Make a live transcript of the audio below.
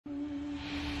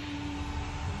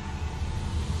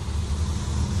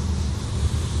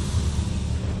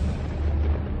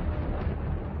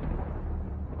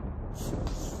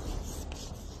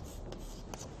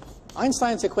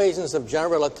Einstein's equations of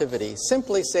general relativity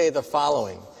simply say the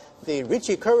following. The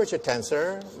Ricci curvature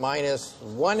tensor minus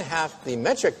 1/2 the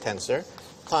metric tensor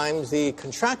times the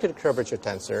contracted curvature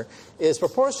tensor is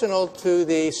proportional to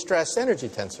the stress energy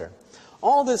tensor.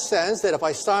 All this says that if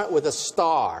I start with a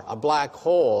star, a black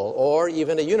hole, or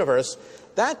even a universe,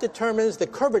 that determines the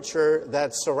curvature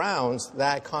that surrounds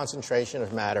that concentration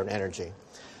of matter and energy.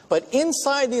 But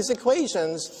inside these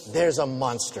equations, there's a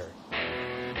monster.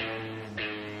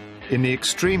 In the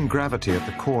extreme gravity at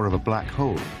the core of a black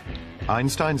hole,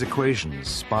 Einstein's equations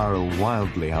spiral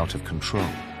wildly out of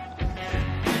control.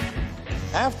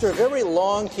 After a very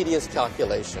long, tedious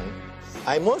calculation,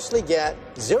 I mostly get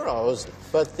zeros,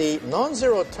 but the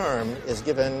non-zero term is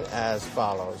given as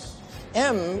follows.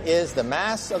 M is the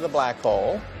mass of the black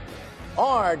hole.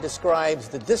 R describes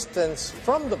the distance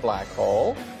from the black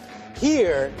hole.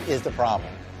 Here is the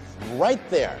problem. Right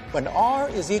there, when R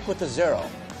is equal to 0,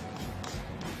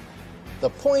 the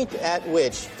point at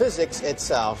which physics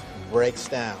itself breaks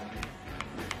down.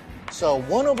 So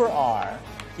 1 over R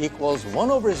equals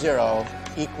 1 over 0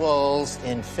 equals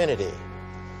infinity.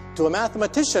 To a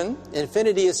mathematician,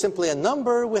 infinity is simply a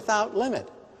number without limit.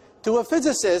 To a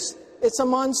physicist, it's a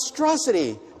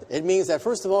monstrosity. It means that,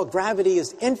 first of all, gravity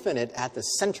is infinite at the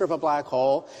center of a black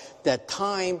hole, that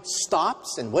time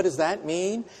stops, and what does that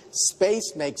mean?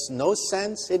 Space makes no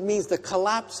sense. It means the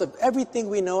collapse of everything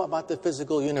we know about the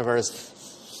physical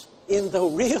universe. In the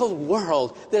real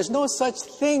world, there's no such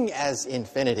thing as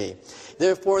infinity.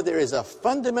 Therefore, there is a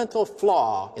fundamental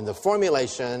flaw in the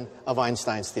formulation of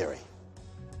Einstein's theory.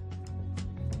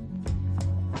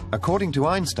 According to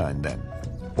Einstein, then,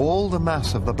 all the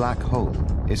mass of the black hole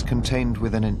is contained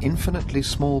within an infinitely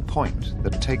small point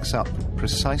that takes up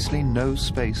precisely no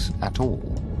space at all.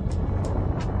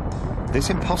 This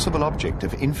impossible object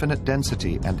of infinite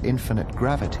density and infinite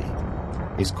gravity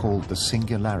is called the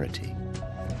singularity.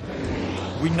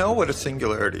 We know what a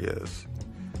singularity is.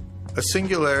 A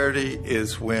singularity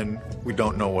is when we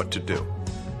don't know what to do.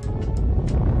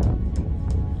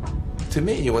 To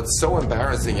me, what's so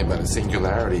embarrassing about a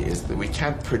singularity is that we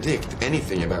can't predict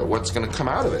anything about what's going to come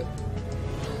out of it.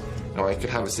 You know, I could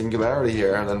have a singularity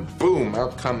here, and then boom,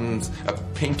 out comes a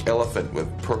pink elephant with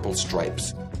purple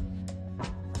stripes.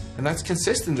 And that's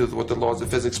consistent with what the laws of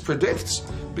physics predicts,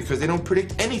 because they don't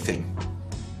predict anything.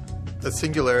 A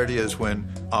singularity is when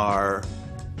our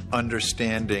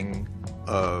understanding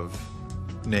of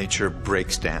nature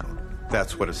breaks down.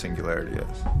 That's what a singularity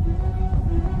is.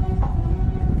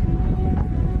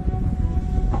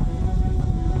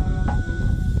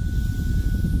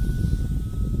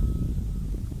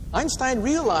 Einstein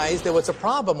realized there was a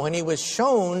problem when he was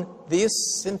shown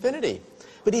this infinity.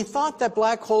 But he thought that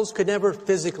black holes could never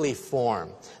physically form.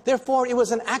 Therefore, it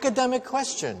was an academic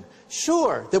question.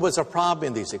 Sure, there was a problem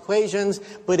in these equations,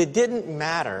 but it didn't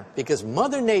matter because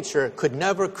Mother Nature could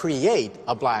never create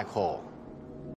a black hole.